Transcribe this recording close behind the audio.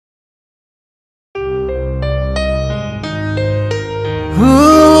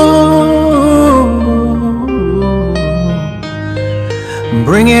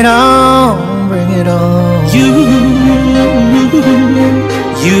Bring it on, bring it on. You,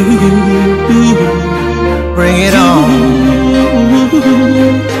 bring it on.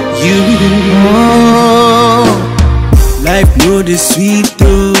 Oh. Life know the sweet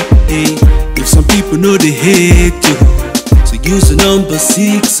though, hey. If some people know the hate too, so use the number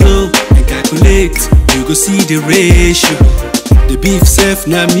 6 so and calculate. You go see the ratio. The beef self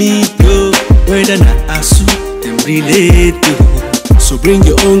na meat though, whether na asu them relate to. So bring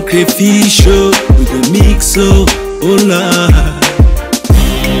your own crayfish oh, we go mix so oh la.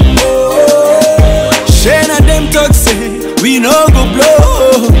 Shana them talk say we no go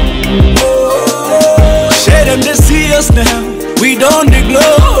blow. Share them they see us now, we don't dey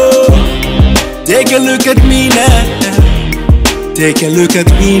glow. Take a look at me now, take a look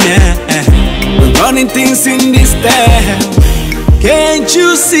at me now. We're running things in this town, can't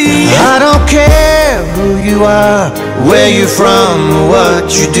you see? I don't care who you are, where you're from, what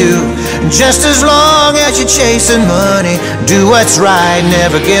you do. Just as long as you're chasing money, do what's right,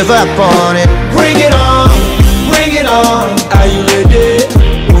 never give up on it. Bring it on, bring it on. Are you ready?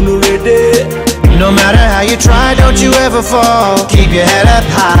 Unu ready? No matter how you try, don't you ever fall. Keep your head up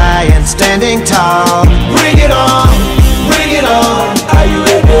high and standing tall. Bring it on, bring it on. Are you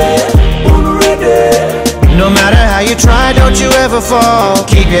ready? Unu ready? No matter how you try, don't you ever fall.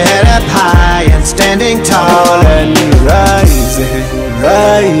 Keep your head up high and standing tall. And rising,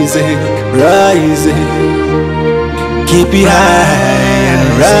 rising, rising. Keep it high and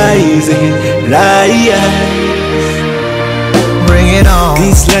rising, rising. Bring it on.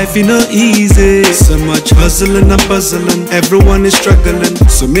 This life is not easy. So much hustling and puzzling. Everyone is struggling.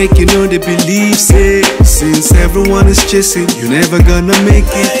 So make you know they believe say, since everyone is chasing, you never gonna make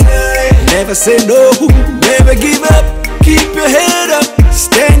it. Never say no, never give up. Keep your head up,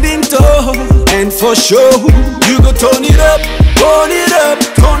 standing tall. And for sure, you go turn it up,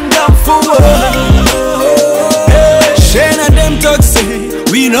 turn down for what? Hey, Shana them talk say,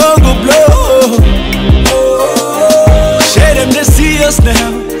 we no go blow. Share them they see us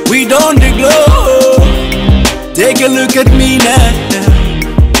now, we don't dey glow. Take a look at me now,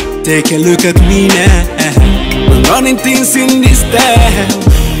 take a look at me now. We're running things in this town,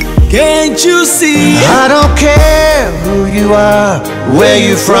 can't you see? I don't care who you are, where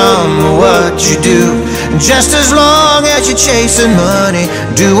you're from, what you do. Just as long as you're chasing money,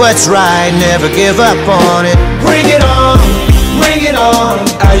 do what's right, never give up on it. Bring it on, bring it on.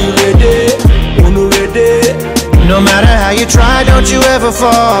 Are you ready? Unu ready? No matter how you try, don't you ever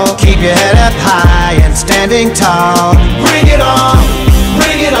fall. Keep your head up high and standing tall. Bring it on,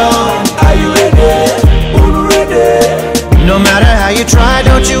 bring it on. Are you ready? Unu ready? No matter how you try,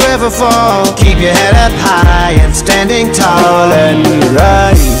 don't you ever fall. Keep your head up high and standing tall. And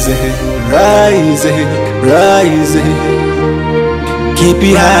rising, rising, rising. Keep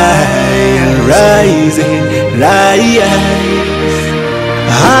it high and rising, rising.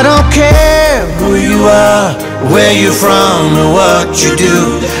 I don't care who you are, where you're from, or what you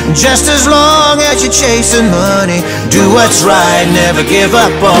do. Just as long as you're chasing money, do what's right, never give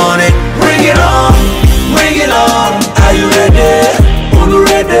up on it. Bring it on, bring it on. Are you ready? Unu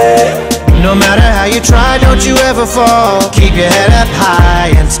ready? No matter how you try, don't you ever fall. Keep your head up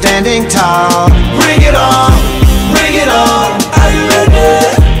high and standing tall. Bring it on, bring it on. Are you ready?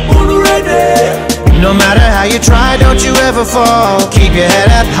 Unu ready? No matter how you try, don't you ever fall. Keep your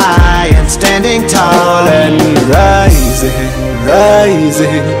head up high and standing tall. And rising,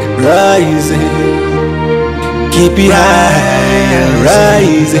 rising, rising. Keep it high and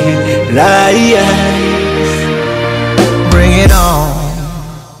rising, rising. Bring it on.